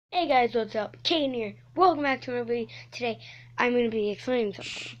Hey guys, what's up? Kane here. Welcome back to another video. Today, I'm going to be explaining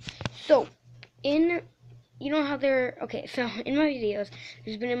something. So, you know how so in my videos,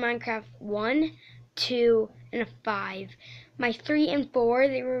 there's been a Minecraft 1, 2, and a 5. My 3 and 4,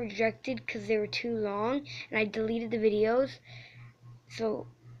 they were rejected because they were too long, and I deleted the videos. So,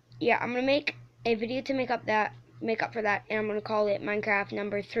 yeah, I'm going to make a video to make up for that, and I'm going to call it Minecraft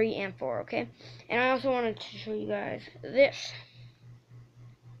number 3 and 4, okay? And I also wanted to show you guys this.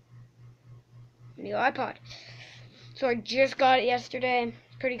 New iPod. So I just got it yesterday.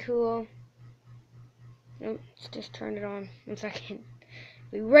 Pretty cool. Nope, let's just turn it on. 1 second.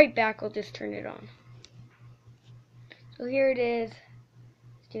 Be right back. I'll just turn it on. So here it is.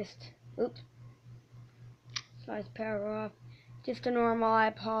 It's just, oops. Size power off. Just a normal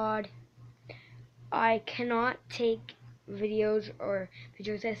iPod. I cannot take videos or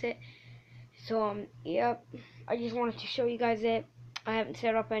pictures with it. So yep. I just wanted to show you guys it. I haven't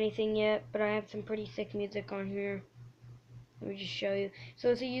set up anything yet, but I have some pretty sick music on here. Let me just show you. So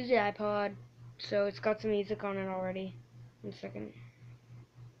it's a used iPod, so it's got some music on it already. 1 second.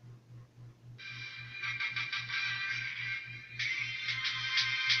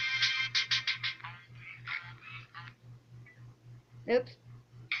 Oops.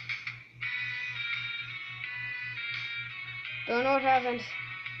 Don't know what happened.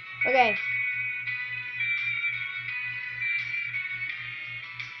 Okay.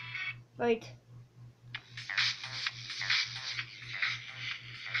 Wait.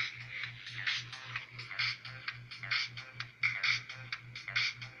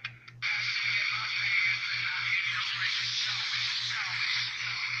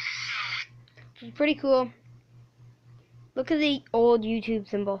 It's pretty cool. Look at the old YouTube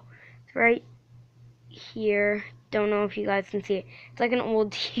symbol. It's right here. Don't know if you guys can see it. It's like an old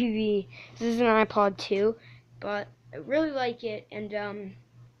TV. This is an iPod 2, but I really like it, and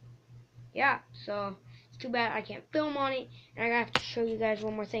yeah, so it's too bad I can't film on it, and I have to show you guys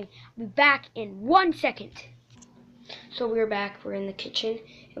one more thing. I'll be back in 1 second. So we're back, we're in the kitchen,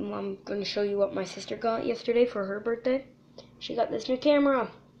 and I'm going to show you what my sister got yesterday for her birthday. She got this new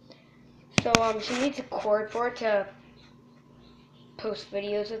camera. So she needs a cord for it to post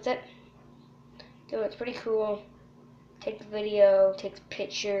videos with it. So it's pretty cool. Take the video, take the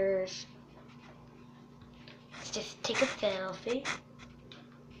pictures. Let's just take a selfie.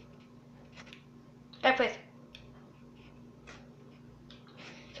 Back with.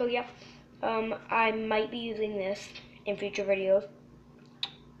 So yeah, I might be using this in future videos,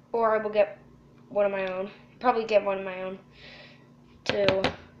 or I will get one of my own. Probably get one of my own too,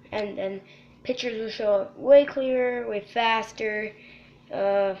 and then pictures will show up way clearer, way faster,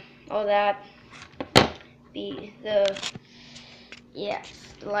 all that. The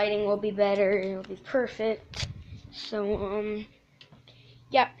lighting will be better. It'll be perfect. So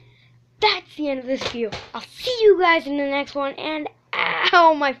yeah, that's the end of this video. I'll see you guys in the next one. And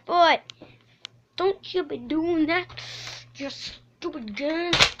ow, my foot! Don't you be doing that, you stupid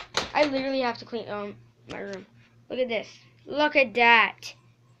girl. I literally have to clean my room. Look at this. Look at that.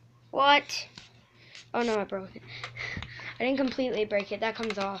 What? Oh no, I broke it. I didn't completely break it. That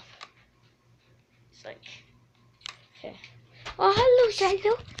comes off. It's like, okay. Oh, hello,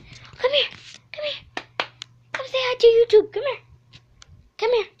 Shiloh. Come here. Come here. Come say hi to YouTube. Come here.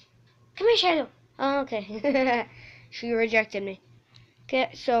 Come here. Come here, Shiloh. Oh, okay. She rejected me. Okay,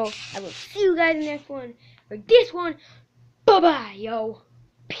 so I will see you guys in the next one. For this one, bye-bye, yo.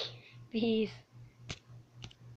 Peace.